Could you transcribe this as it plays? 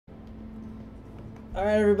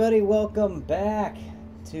Alright everybody, welcome back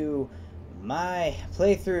to my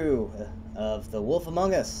playthrough of The Wolf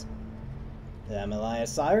Among Us. I'm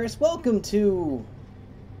Elias. Welcome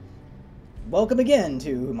again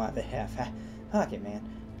to my behalf. Fuck it, man.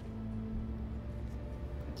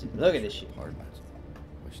 Look at this shit. Wish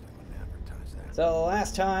they wouldn't advertise that. So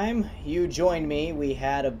last time you joined me, we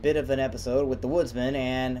had a bit of an episode with the woodsman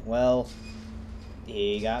and, well,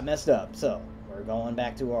 he got messed up. So we're going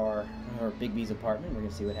back to our Big B's apartment. We're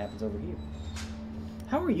going to see what happens over here.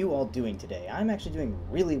 How are you all doing today? I'm actually doing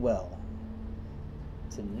really well.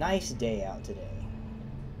 It's a nice day out today.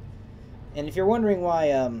 And if you're wondering why,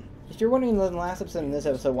 if you're wondering in the last episode and this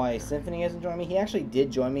episode why Symphony hasn't joined me, he actually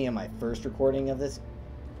did join me in my first recording of this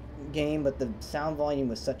game, but the sound volume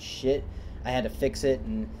was such shit, I had to fix it,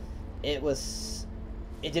 and it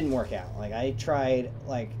didn't work out. Like, I tried,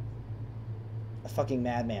 like, a fucking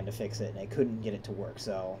madman to fix it, and I couldn't get it to work,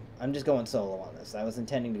 so I'm just going solo on this. I was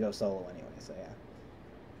intending to go solo anyway, so yeah.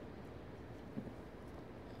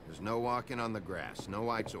 There's no walking on the grass, no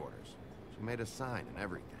White's orders. She made a sign and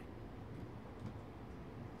everything.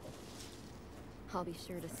 I'll be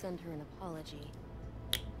sure to send her an apology.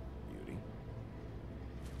 Beauty.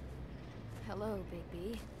 Hello, Big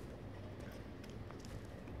B.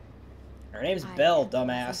 Her name's Belle, I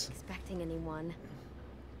dumbass. wasn't expecting anyone.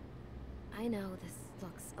 I know this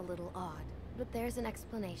looks a little odd, but there's an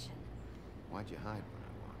explanation. Why'd you hide when I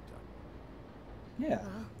walked up? Yeah,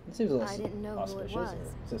 Well, it seems a little I didn't know who it auspicious was.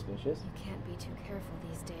 or suspicious. You can't be too careful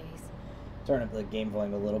these days. Turn up the game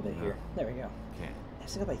volume a little bit here. There we go. Can't. I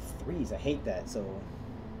have to go by threes. I hate that, so...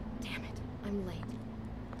 Damn it, I'm late.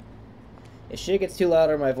 If shit gets too loud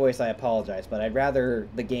in my voice, I apologize, but I'd rather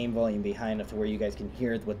the game volume be high enough to where you guys can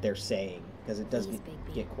hear what they're saying, because it does Please, Big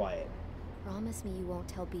B. get quiet. Promise me you won't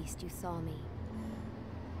tell Beast you saw me.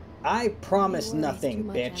 I promise He worries nothing, too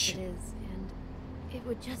much bitch. as it is, and it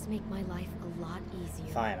would just make my life a lot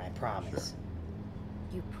easier. Fine, I promise.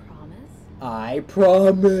 You promise? I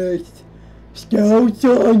promised. Scout's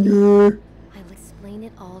on you. I'll explain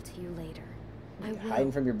it all to you later. I will.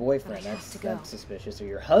 Hiding from your boyfriend, but I have that's to go. suspicious. Or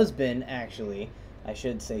your husband, actually. I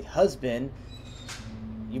should say husband.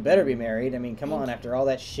 You better be married. I mean, come Thank on, you after all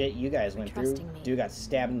that shit you guys for went through. trusting me. Dude got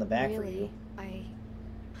stabbed in the back for Really, you. I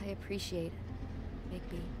appreciate it, Big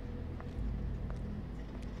B.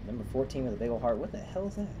 Number 14 with a big old heart. What the hell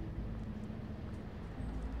is that?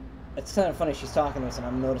 It's kind of funny she's talking to us and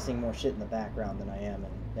I'm noticing more shit in the background than I am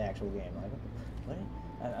in the actual game. Like, what?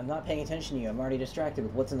 I'm not paying attention to you. I'm already distracted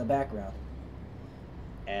with what's in the background.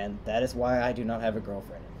 And that is why I do not have a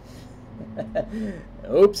girlfriend.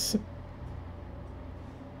 Oops.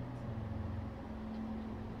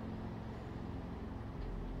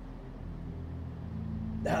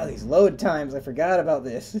 Ah, these load times. I forgot about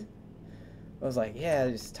this. I was like, yeah,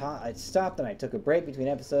 I stopped and I took a break between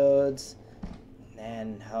episodes.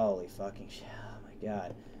 And holy fucking shit. Oh my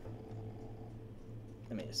god.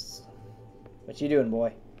 Let me just... What you doing,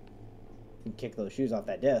 boy? You can kick those shoes off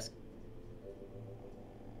that desk.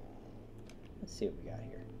 Let's see what we got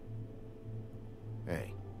here.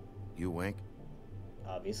 Hey, you wink?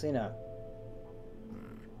 Obviously not.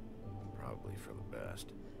 Probably for the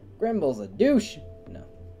best. Grimble's a douche! No.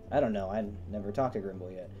 I don't know. I've never talked to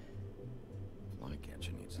Grimble yet.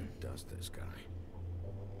 Flycatcher needs to dust this guy.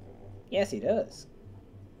 Yes, he does.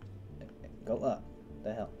 Go up. What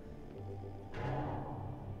the hell?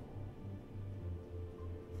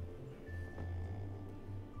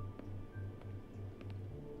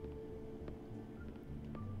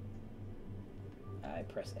 I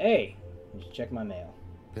press A. Just check my mail.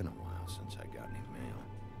 Been a while since I got any mail.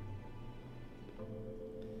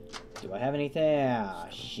 Do I have anything? Ah, 7th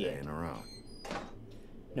day shit. in a row.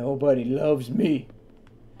 Nobody loves me.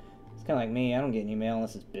 It's kind of like me. I don't get any mail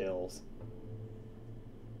unless it's bills.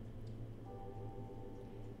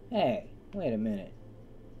 Hey, wait a minute.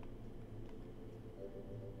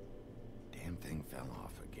 Damn thing fell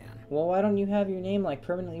off again. Well, why don't you have your name, like,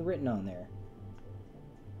 permanently written on there?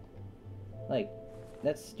 Like,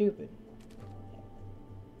 that's stupid.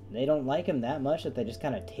 They don't like him that much that they just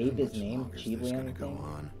kind of tape his name cheaply on the go thing?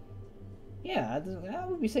 on? Yeah, I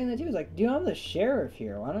would be saying that too. It's like, dude, I'm the sheriff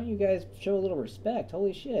here. Why don't you guys show a little respect?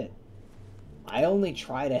 Holy shit. I only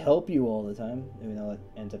try to help you all the time, even though it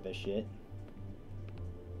ends up as shit.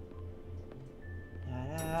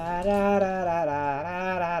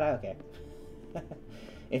 Okay.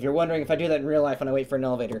 If you're wondering if I do that in real life when I wait for an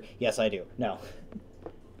elevator, yes, I do. No.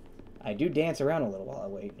 I do dance around a little while I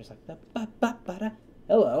wait. Just like, ba-ba-ba-ba-da.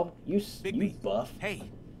 Hello, you buff. Hey,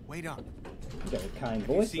 wait up. You got a kind Have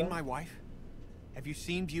voice. you seen though. my wife? Have you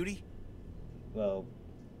seen Beauty? Well,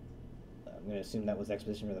 I'm going to assume that was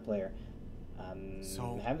exposition for the player.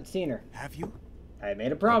 So, haven't seen her. have you? I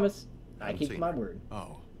made a promise. I haven't keep seen my her. word.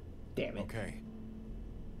 Oh, Damn it. okay.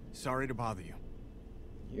 Sorry to bother you.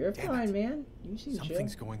 You're Damn fine, it. man. You seem chill.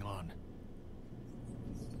 Something's going on.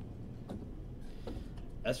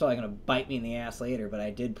 That's probably gonna bite me in the ass later, but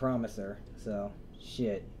I did promise her. So,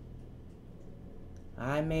 shit.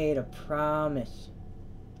 I made a promise.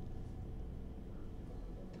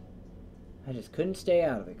 I just couldn't stay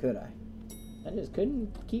out of it, could I? I just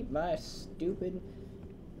couldn't keep my stupid,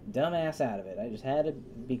 dumb ass out of it. I just had to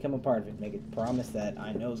become a part of it, make a promise that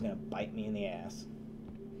I know is gonna bite me in the ass.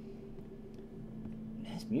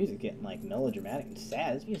 This music getting like melodramatic and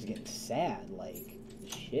sad. This music getting sad, like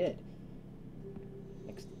shit.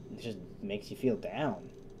 It just makes you feel down.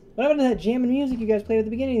 What happened to that jamming music you guys played at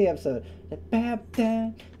the beginning of the episode? That bap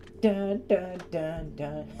dun dun dun dun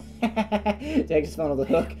dun. Take his phone on the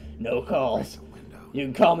hook. No calls. You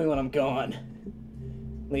can call me when I'm gone.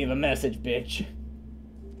 Leave a message, bitch.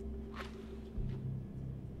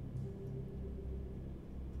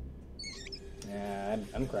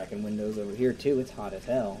 I'm cracking windows over here too. It's hot as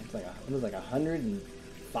hell. It was like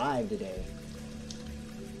 105 today.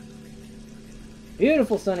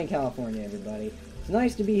 Beautiful sunny California, everybody. It's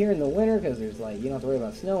nice to be here in the winter because there's like you don't have to worry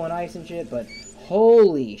about snow and ice and shit. But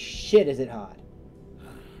holy shit, is it hot!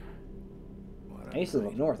 I used to live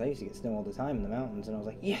up north. I used to get snow all the time in the mountains, and I was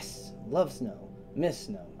like, yes, love snow, miss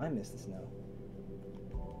snow. I miss the snow.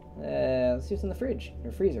 Let's see what's in the fridge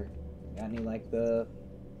or freezer. Got any like the?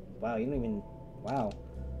 Wow, you don't even. Wow,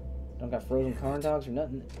 don't got frozen corn dogs or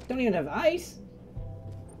nothing. Don't even have ice.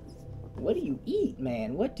 What do you eat,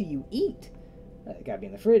 man? What do you eat? It gotta be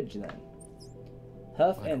in the fridge then.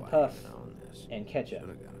 Huff and Puff and ketchup.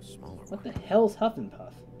 What the hell's Huff and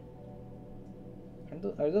Puff?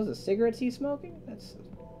 Are those the cigarettes he's smoking? That's...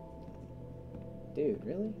 Dude,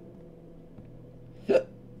 really?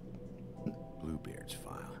 Bluebeard's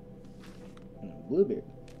file. Bluebeard?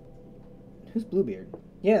 Who's Bluebeard?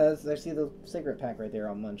 Yeah, I see the cigarette pack right there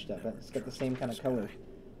all munched up. It's got the same kind of color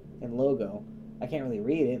and logo. I can't really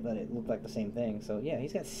read it, but it looked like the same thing. So yeah,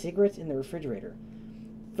 he's got cigarettes in the refrigerator.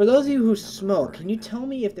 For those of you who smoke, can you tell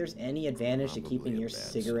me if there's any advantage to keeping your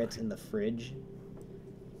cigarettes in the fridge?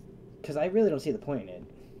 Because I really don't see the point in it.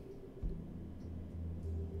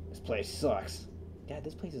 This place sucks. Dad,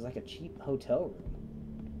 this place is like a cheap hotel room.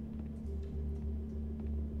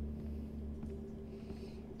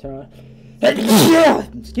 Turn on...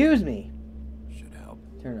 Excuse me. Should help.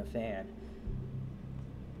 Turn a fan.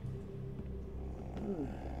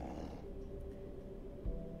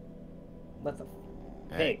 What the...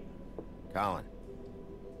 Hey, Colin.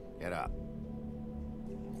 Get up.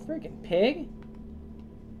 Freaking pig?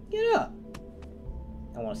 Get up.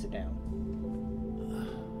 I want to sit down.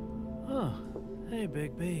 Oh, hey,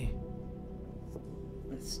 Big B.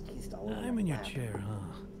 He's all over I'm my in your lap. chair,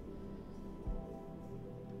 huh?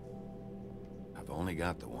 I've only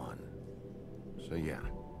got the one. So yeah.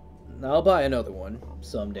 I'll buy another one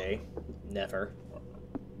someday. Never.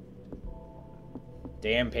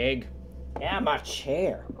 Damn pig. Yeah, my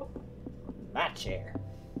chair. My chair.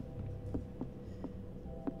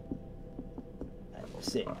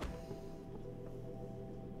 Sit.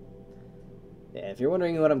 Yeah, if you're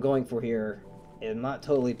wondering what I'm going for here, I'm not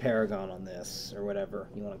totally Paragon on this, or whatever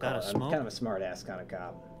you want to call it. I'm kind of a smart-ass kind of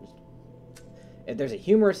cop. If there's a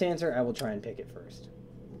humorous answer, I will try and pick it first.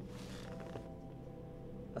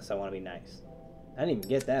 Unless I want to be nice. I didn't even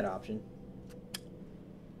get that option.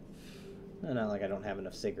 No, not like I don't have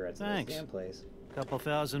enough cigarettes in this damn place. Couple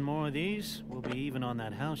thousand more of these, we'll be even on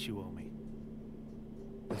that house you owe me.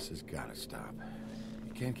 This has gotta stop.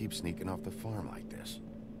 You can't keep sneaking off the farm like this.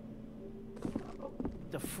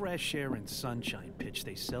 The fresh air and sunshine pitch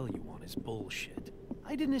they sell you on is bullshit.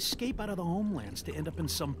 I didn't escape out of the homelands to end up in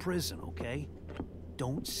some prison, okay?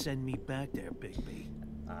 Don't send me back there, Big B.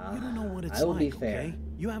 You don't know what it's I will be like, fair. okay?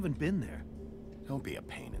 You haven't been there. Don't be a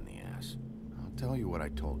pain in the ass. I'll tell you what I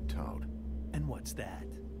told Toad. And what's that?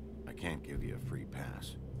 I can't give you a free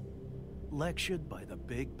pass. Lectured by the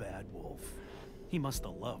big bad wolf. He must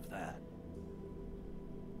have loved that.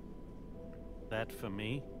 That for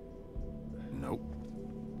me? Nope.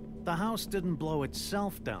 The house didn't blow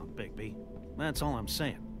itself down, Bigby. That's all I'm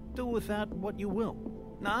saying. Do with that what you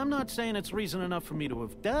will. Now, I'm not saying it's reason enough for me to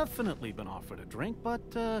have definitely been offered a drink, but,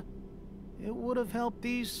 it would have helped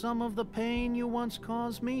ease some of the pain you once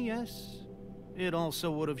caused me, yes? It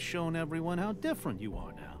also would have shown everyone how different you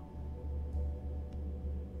are now.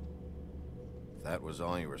 If that was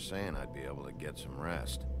all you were saying, I'd be able to get some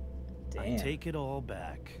rest. Damn. I take it all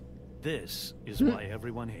back. This is why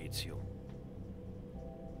everyone hates you.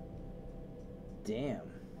 Damn.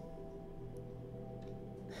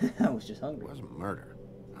 I was just It hungry. wasn't murder.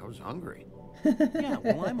 I was hungry. Yeah,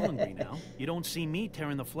 well, I'm hungry now. You don't see me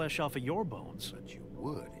tearing the flesh off of your bones. But you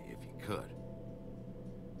would if you could.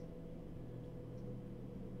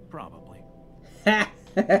 Probably. Ha!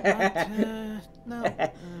 No.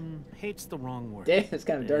 Hate's the wrong word. Damn, it's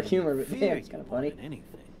kind of dark humor, but Fear damn, it's you kind of more funny. than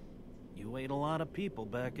anything. You ate a lot of people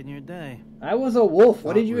back in your day. I was a wolf.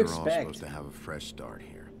 What Thought did you we were all expect? supposed to have a fresh start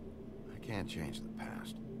here. I can't change the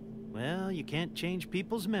past. Well, you can't change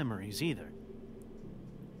people's memories either.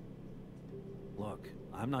 Look,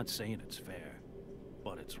 I'm not saying it's fair,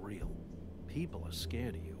 but it's real. People are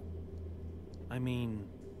scared of you. I mean,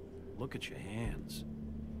 look at your hands.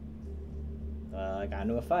 I got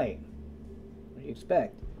into a fight. What do you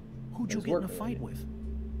expect? Who'd It you was get in a work fight related. with?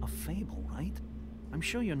 A fable, right? I'm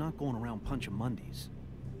sure you're not going around punching Mondays.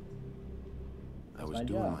 I was my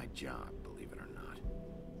doing job. my job, believe it or not.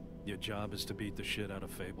 Your job is to beat the shit out of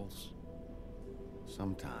fables.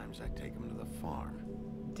 Sometimes I take them to the farm.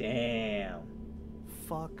 Damn.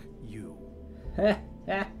 Fuck you.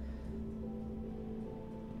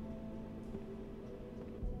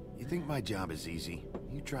 You think my job is easy?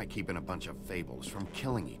 You try keeping a bunch of fables from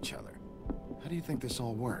killing each other. How do you think this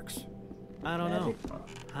all works? I don't Magic. know.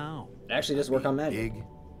 How? Actually, just work on Being magic. big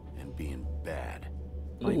and being bad.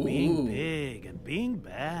 By being Ooh. big and being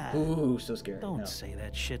bad. Ooh, so scary. Don't No. say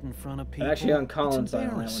that shit in front of I'm people. actually on It's Colin's side on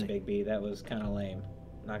that one, embarrassing. Big B. That was kind of lame.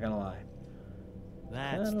 Not gonna lie.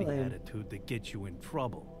 That's the Kinda lame. attitude that gets you in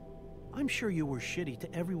trouble. I'm sure you were shitty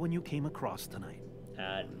to everyone you came across tonight.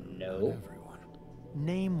 Not No. everyone.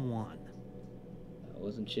 Name one. I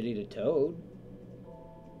wasn't shitty to Toad.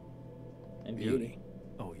 And Beauty.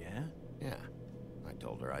 Oh, yeah? Yeah. I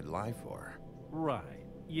told her I'd lie for her. Right.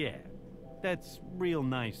 Yeah. That's real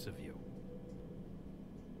nice of you.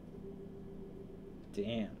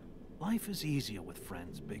 Damn. Life is easier with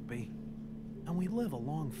friends, Bigby. And we live a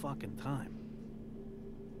long fucking time.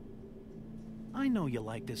 I know you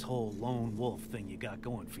like this whole lone wolf thing you got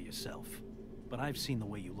going for yourself. But I've seen the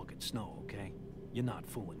way you look at Snow, okay? You're not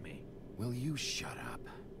fooling me. Will you shut up?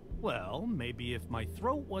 Well, maybe if my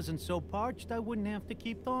throat wasn't so parched, I wouldn't have to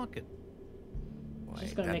keep talking. Just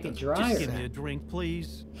Wait, gonna that make it doesn't drier. Just make give me a sense. drink,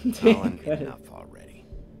 please. Colin, enough already.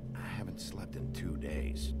 I haven't slept in 2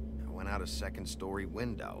 days. I went out a second-story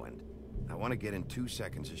window, and I want to get in 2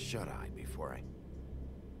 seconds of shut-eye before I...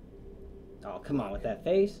 Oh, come on with that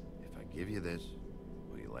face. If I give you this,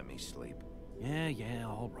 will you let me sleep? Yeah,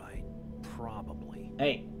 all right. Probably.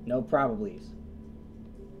 Hey, no probablys.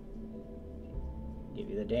 Give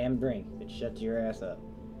you the damn drink. It shuts your ass up.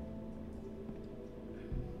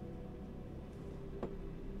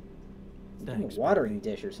 Give me Thanks. a watering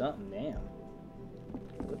dish or something. Damn.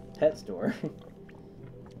 What pet store?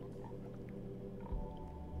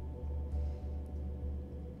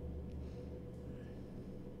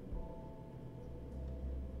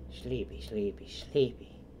 Sleepy, sleepy,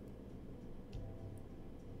 sleepy.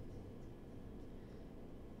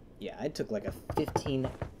 Yeah, I took like a 15...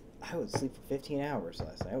 I would sleep for 15 hours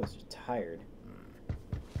last night. I was just tired.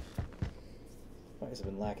 I guess I've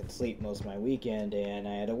been lacking sleep most of my weekend, and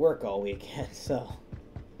I had to work all weekend, so...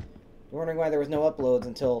 You're wondering why there was no uploads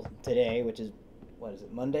until today, which is... What is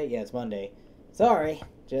it, Monday? Yeah, it's Monday. Sorry,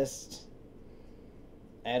 just...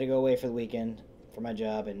 I had to go away for the weekend for my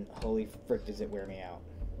job, and holy frick does it wear me out.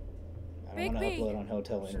 I don't want to Big B. upload on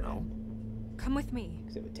hotel internet. Snow? Come with me.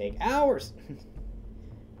 Because it would take hours.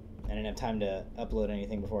 I didn't have time to upload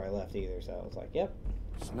anything before I left either, so I was like, yep,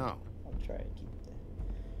 Snow. I'll try and keep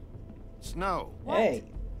that. Snow! What? Hey,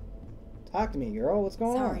 talk to me, girl. What's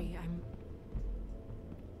going Sorry, I'm...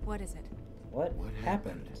 What is it? on? What What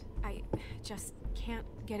happened? happened? I just can't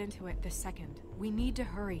get into it this second. We need to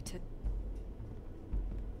hurry to...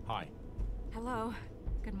 Hi. Hello.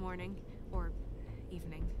 Good morning. Or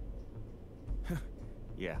evening.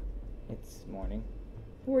 Yeah. It's morning.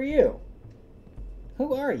 Who are you?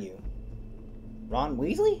 Who are you? Ron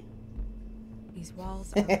Weasley? These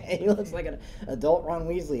walls are... He looks like an adult Ron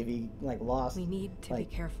Weasley if he, like, lost We need to like,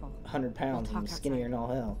 be careful. 100 pounds We'll and talk skinnier outside. than all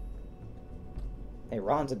hell. Hey,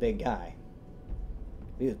 Ron's a big guy.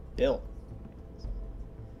 He was built.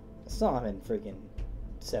 I saw him in freaking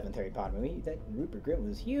 7th Harry Potter movie. That Rupert Grint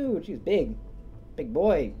was huge. He was big. Big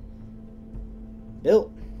boy.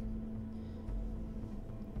 Built.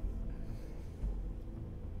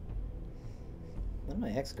 One of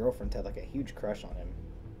my ex-girlfriends had like a huge crush on him.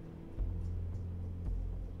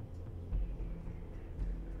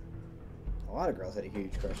 A lot of girls had a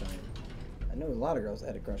huge crush on him. I know a lot of girls that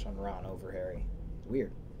had a crush on Ron over Harry. It's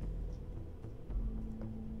weird.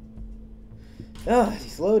 Ah,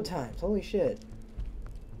 these load times. Holy shit.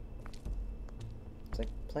 It's like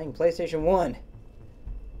playing PlayStation 1.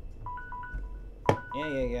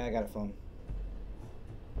 Yeah, I got a phone.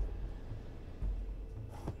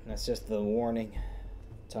 That's just the warning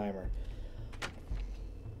timer.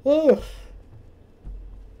 Oh.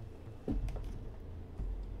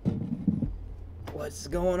 What's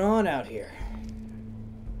going on out here?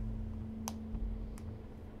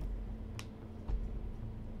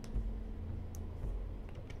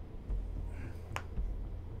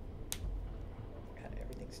 God,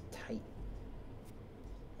 everything's tight.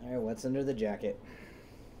 Alright, what's under the jacket?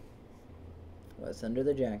 What's under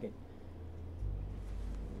the jacket?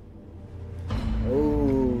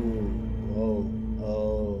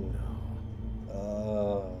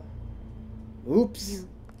 Oops. You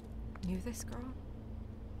knew this girl?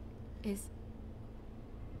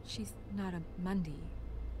 She's not a Mundy,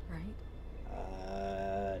 right?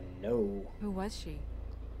 No. Who was she?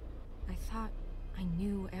 I thought I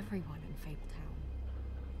knew everyone in Fabletown.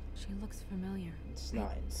 She looks familiar. Let's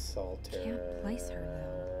not insult her. Can't place her,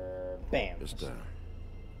 though. Bam. Just a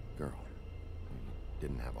girl.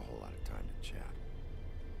 Didn't have a whole lot of time to chat.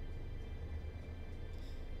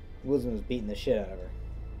 Woodsman was beating the shit out of her.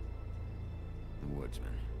 The woodsman.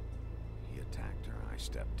 He attacked her, I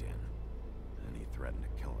stepped in. And he threatened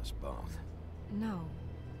to kill us both. No.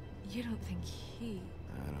 You don't think he...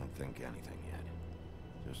 I don't think anything yet.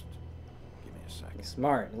 Just give me a second.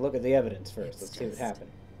 Smart. Look at the evidence first. It's Let's see what just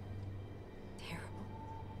happened. terrible.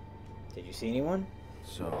 Did you see anyone?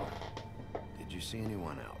 So, did you see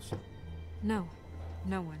anyone else? No.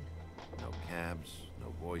 No one. No cabs, no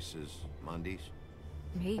voices, Mundies?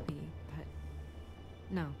 Maybe, but...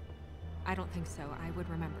 No. I don't think so. I would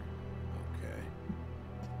remember. Okay.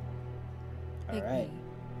 All Big right.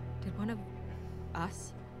 B, did one of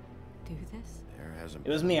us do this? There hasn't It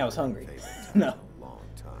was been me, I a was hungry. favorite town No. in a long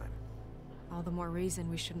time. All the more reason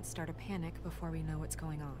we shouldn't start a panic before we know what's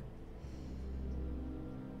going on.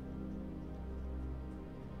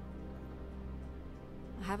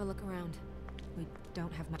 I'll have a look around. We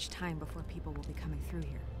don't have much time before people will be coming through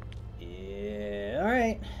here. Yeah. All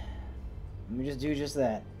right. Let me just do just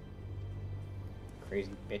that.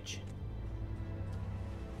 Crazy bitch.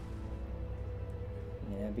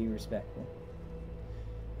 Yeah, be respectful.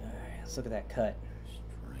 All right. Let's look at that cut.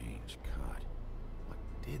 Strange cut. What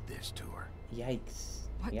did this to her? Yikes.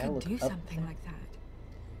 What You gotta could look do up something there. like that?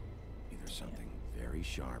 Either something very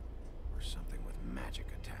sharp or something with magic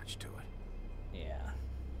attached to it. Yeah.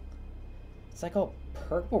 It's like all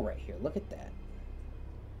purple right here. Look at that.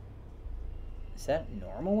 Is that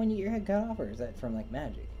normal when you get your head cut off, or is that from like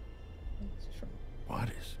magic? It's just from... What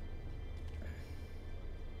is?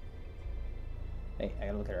 Hey, I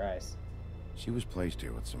gotta look at her eyes. She was placed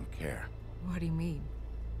here with some care. What do you mean?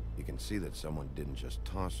 You can see that someone didn't just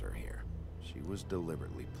toss her here. She was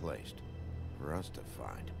deliberately placed for us to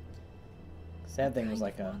find. Sad thing What was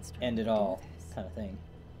kind like of a monster end would it do all this? kind of thing.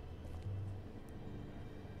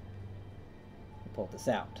 Pull this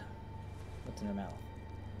out. What's in her mouth?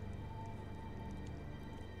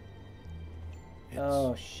 It's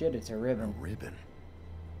Oh shit! It's a a ribbon. ribbon.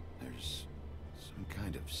 There's some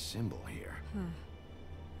kind of symbol here. Huh.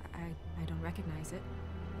 I don't recognize it.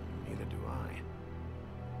 Neither do I.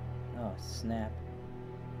 Oh snap!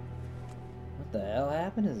 What the hell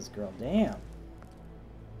happened to this girl? Damn.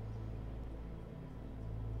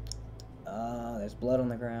 There's blood on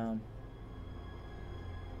the ground.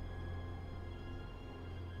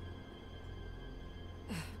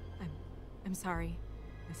 I'm sorry.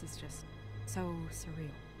 This is just so surreal.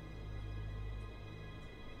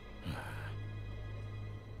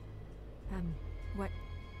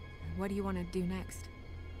 What do you want to do next?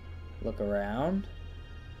 Look around.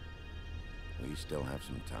 We still have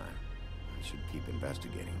some time. I should keep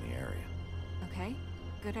investigating the area. Okay,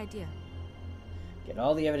 good idea. Get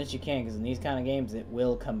all the evidence you can, because in these kind of games, it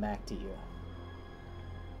will come back to you.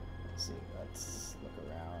 Let's see. Let's look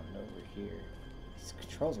around over here. These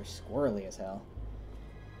controls are squirrely as hell.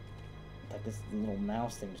 Like this little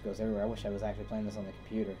mouse thing just goes everywhere. I wish I was actually playing this on the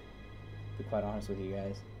computer. To be quite honest with you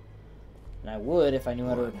guys. And I would if I knew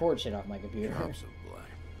how to record shit off my computer. Drops of blood.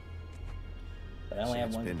 But I only have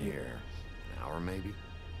It's one been computer. here an hour, maybe.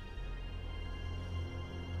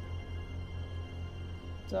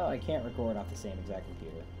 So I can't record off the same exact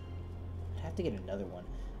computer. I'd have to get another one.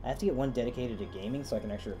 I have to get one dedicated to gaming so I can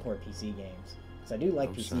actually record PC games. Because I do like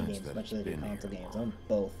No PC signs games as that much as I it's do been console here games. long. I'm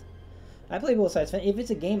both. I play both sides. If it's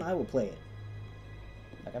a game, I will play it.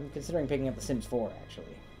 Like, I'm considering picking up The Sims 4, actually.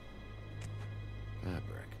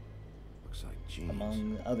 Fabric. Looks like jeans.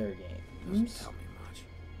 Among other Doesn't games. tell me much.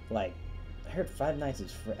 Like, I heard Five Nights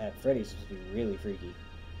at Freddy's supposed to be really freaky.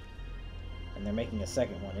 And they're making a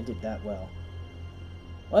second one. It did that well.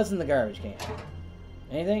 What's in the garbage can?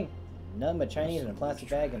 Anything? None but Chinese in a plastic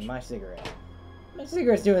bag and my cigarette. What are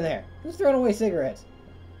cigarettes doing there? Who's throwing away cigarettes?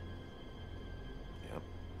 Yep,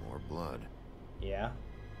 more blood. Yeah.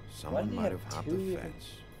 Someone might have hopped the fence,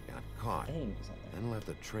 got caught, Things. then left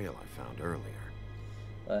the trail I found earlier.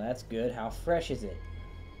 Well, that's good. How fresh is it?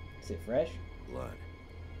 Is it fresh? Blood.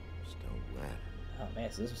 Still wet. Oh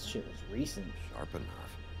man, so this shit was recent. Sharp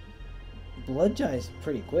enough. Blood dries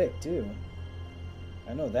pretty quick too.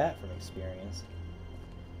 I know that from experience.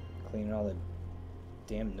 Cleaning all the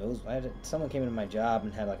damn nose. Someone came into my job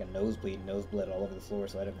and had like a nosebleed, nose blood all over the floor,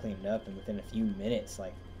 so I had to clean it up. And within a few minutes,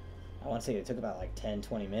 like I want to say it took about like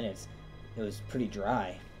 10-20 minutes. It was pretty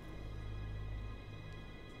dry.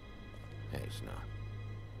 Hey, Snow.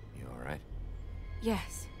 You alright?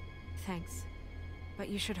 Yes, thanks. But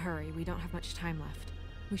you should hurry. We don't have much time left.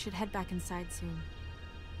 We should head back inside soon.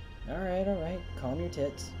 Alright, alright. Calm your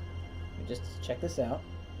tits. Let me just check this out.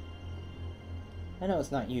 I know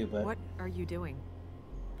it's not you, but... What are you doing?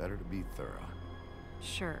 Better to be thorough.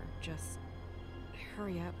 Sure, just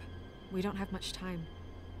hurry up. We don't have much time.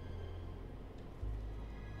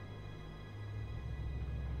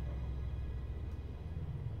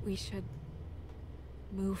 We should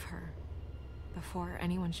move her before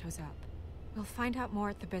anyone shows up. We'll find out more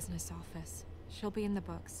at the business office. She'll be in the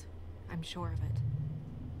books. I'm sure of it.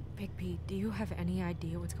 Big Pete, do you have any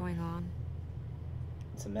idea what's going on?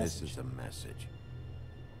 It's a message. This is a message.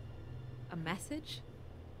 A message?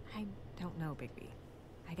 I don't know, Bigby.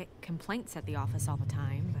 I get complaints at the office all the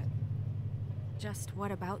time, but just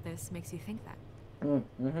what about this makes you think that?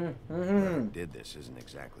 Whoever did this isn't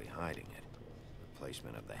exactly hiding it. The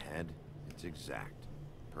placement of the head, it's exact,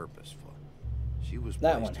 purposeful. She was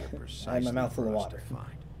That placed one. here I precisely had my mouth full for of us water. to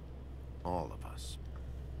find. All of us.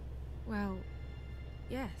 Well,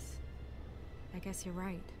 yes. I guess you're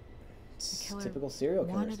right. It's killer typical serial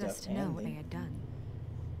killer wanted stuff, us to man. know what they had done.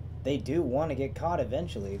 They do want to get caught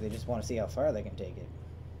eventually. They just want to see how far they can take it.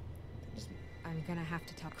 I'm gonna have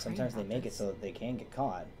to talk Crane Sometimes they about make it this. so that they can get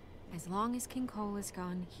caught. As long as King Cole is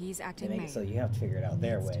gone, he's They acting make mayor. it so you have to figure it out He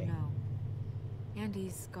their needs to way. know. And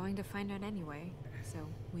he's going to find out anyway, so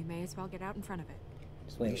we may as well get out in front of it.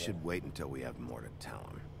 Just wait a We little. should wait until we have more to tell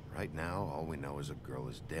him. Right now, all we know is a girl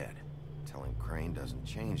is dead. Telling Crane doesn't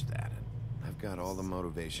change that. And I've got all the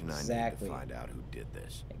motivation I need Exactly. to find out who did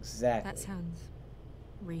this. Exactly. That sounds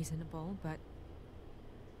reasonable, but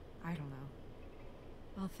I don't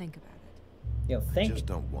know. I'll think about it. Yo, I think just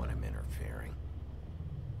don't want him interfering.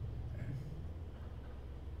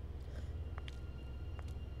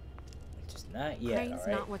 just not yet, Crane's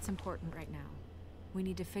alright? not what's important right now. We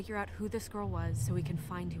need to figure out who this girl was so we can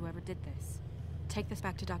find whoever did this. Take this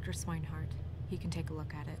back to Dr. Swinehart. He can take a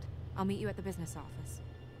look at it. I'll meet you at the business office.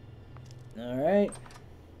 Alright.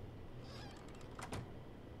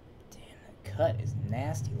 Damn, that cut is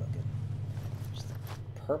nasty looking. Just the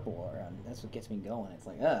purple around. That's what gets me going. It's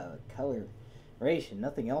like, the coloration.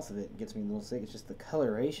 Nothing else of it gets me a little sick. It's just the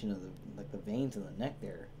coloration of the veins in the neck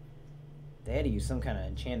there. They had to use some kind of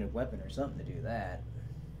enchanted weapon or something to do that.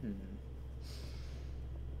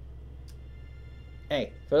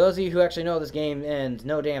 Hey, for those of you who actually know this game ends,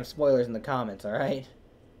 no damn spoilers in the comments, alright?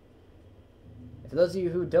 For those of you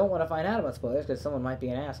who don't want to find out about spoilers, because someone might be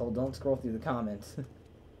an asshole, don't scroll through the comments.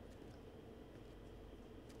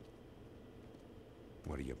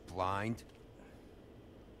 What are you, blind?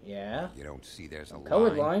 Yeah? You don't see there's a line?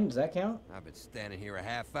 Colorblind, does that count? I've been standing here a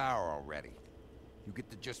half hour already. You get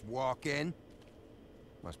to just walk in?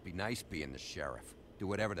 Must be nice being the sheriff. Do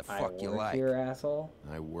whatever the fuck you like. Here, asshole.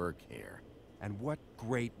 I work here. And what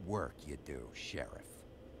great work you do, sheriff.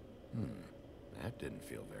 That didn't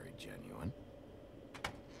feel very genuine.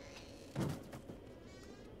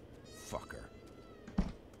 Fucker.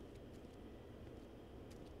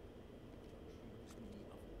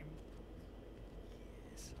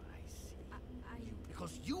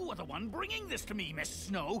 Because you are the one bringing this to me, Miss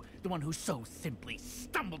Snow. The one who so simply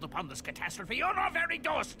stumbled upon this catastrophe on our very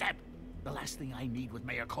doorstep. The last thing I need with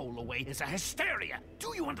Mayor Cole away is a hysteria.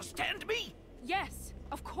 Do you understand me? Yes,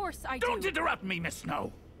 of course I Don't interrupt me, Miss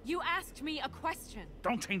Snow. You asked me a question.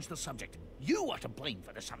 Don't change the subject. You are to blame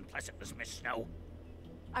for this unpleasantness, Miss Snow.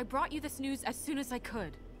 I brought you this news as soon as I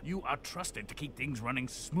could. You are trusted to keep things running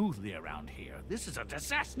smoothly around here. This is a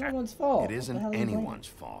disaster. No one's fault. It What the isn't hell are you blaming? anyone's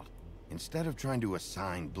fault. Instead of trying to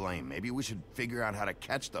assign blame, maybe we should figure out how to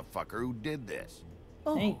catch the fucker who did this.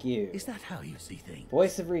 Thank you. Is that how you see things?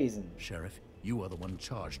 Voice of reason. Sheriff, you are the one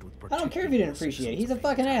charged with I protecting don't care if you didn't your appreciate it. citizens He's a of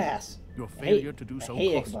fucking Fayettetown. ass. Your I failure hate- to do I so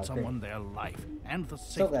hate cost Ichabod someone Crane. their life and the So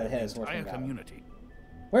safety glad the of the Headless Horseman entire got him. community.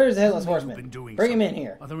 Where's the Headless You've Horseman? been doing Bring him in something.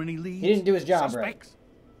 here. Are there any leads? He didn't do his job right. Suspects?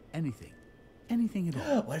 Anything. anything at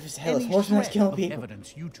all. What if it's Headless Any Horseman that's shred killing of people?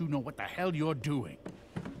 evidence you two know what the hell you're doing.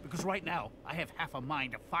 Because right now, I have half a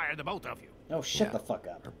mind to fire the both of you. Oh, shut the fuck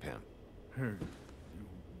up. Her pimp. Her...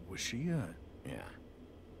 was she, Yeah.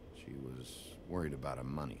 She was worried about a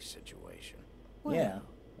money situation. Well, Yeah.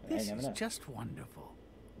 I this never is know. just wonderful.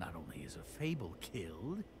 Not only is a fable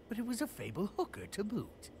killed, but it was a fable hooker to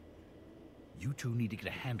boot. You two need to get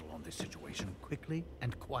a handle on this situation quickly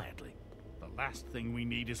and quietly. The last thing we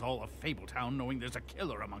need is all of Fabletown knowing there's a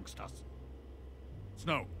killer amongst us.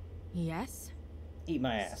 Snow, Yes, Eat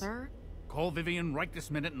my ass. sir? call Vivian right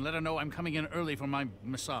this minute and let her know I'm coming in early for my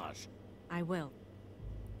massage. I will.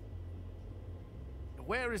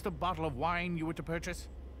 Where is the bottle of wine you were to purchase?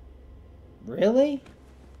 Really?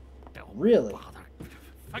 Don't Really? bother.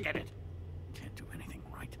 Forget it. Can't do anything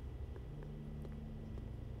right.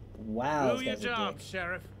 Wow, Do this your guy's a job, dick.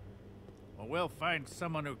 Sheriff. Or we'll find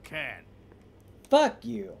someone who can. Fuck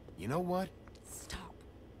you. You know what? Stop.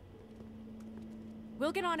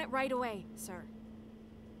 We'll get on it right away, sir.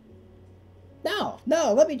 No,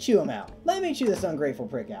 no, let me chew him out. Let me chew this ungrateful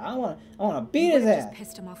prick out. I wanna beat You his would've ass. just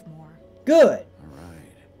pissed him off more. Good. All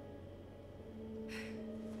right.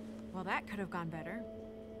 Well, that could have gone better.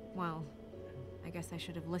 Well, I guess I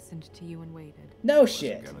should have listened to you and waited. No Wasn't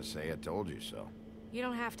shit. gonna say I told you so. You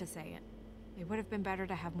don't have to say it. It would have been better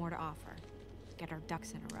to have more to offer. Get our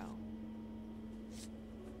ducks in a row.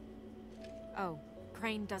 Oh,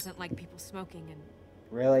 Crane doesn't like people smoking and...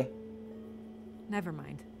 Really? Never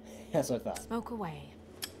mind. That's what I thought. Smoke away.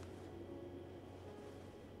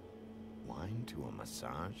 Wine to a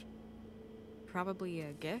massage? Probably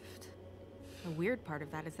a gift. The weird part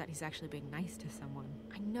of that is that he's actually being nice to someone.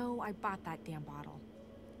 I know I bought that damn bottle.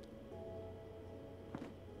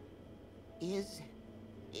 Is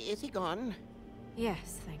he gone?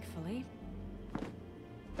 Yes, thankfully.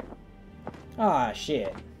 Ah,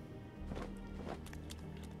 shit.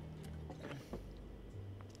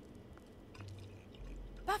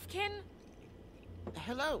 Buffkin!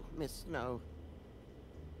 Hello, Miss Snow.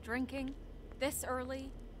 Drinking? This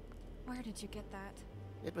early? Where did you get that?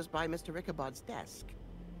 It was by Mr. Ichabod's desk.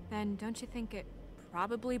 Then don't you think it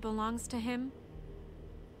probably belongs to him?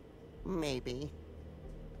 Maybe.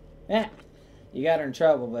 Eh. You got her in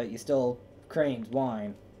trouble, but you still Crane's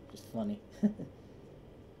wine. Just funny.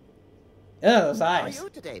 Oh, those How are eyes. you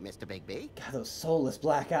today, Mr. Bigby? God, those soulless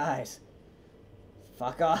black eyes.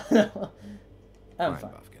 Fuck off. I'm Fine,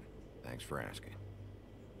 fine. Buffkin. Thanks for asking.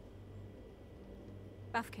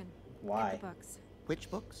 Buffkin. Why? Get the books. Which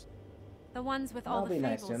books? The ones with all I'll the be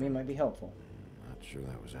nice fables to him. He in might be helpful. Not sure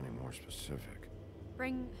that was any more specific.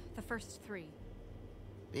 Bring the first 3.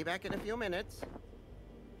 Be back in a few minutes.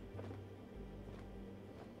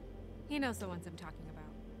 He knows the ones I'm talking about.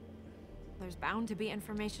 There's bound to be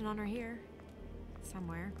information on her here.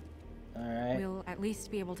 Somewhere. Alright. We'll at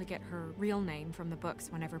least be able to get her real name from the books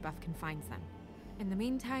whenever Buffkin finds them. In the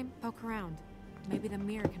meantime, poke around. Maybe the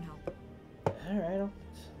mirror can help. Alright.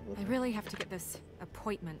 I really have to get this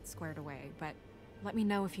appointment squared away, but let me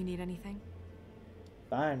know if you need anything.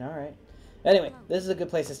 Fine, alright. Anyway, this is a good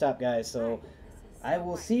place to stop, guys, so I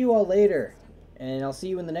will see you all later. And I'll see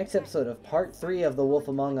you in the next episode of Part 3 of The Wolf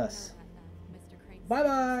Among Us.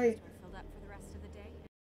 Bye-bye!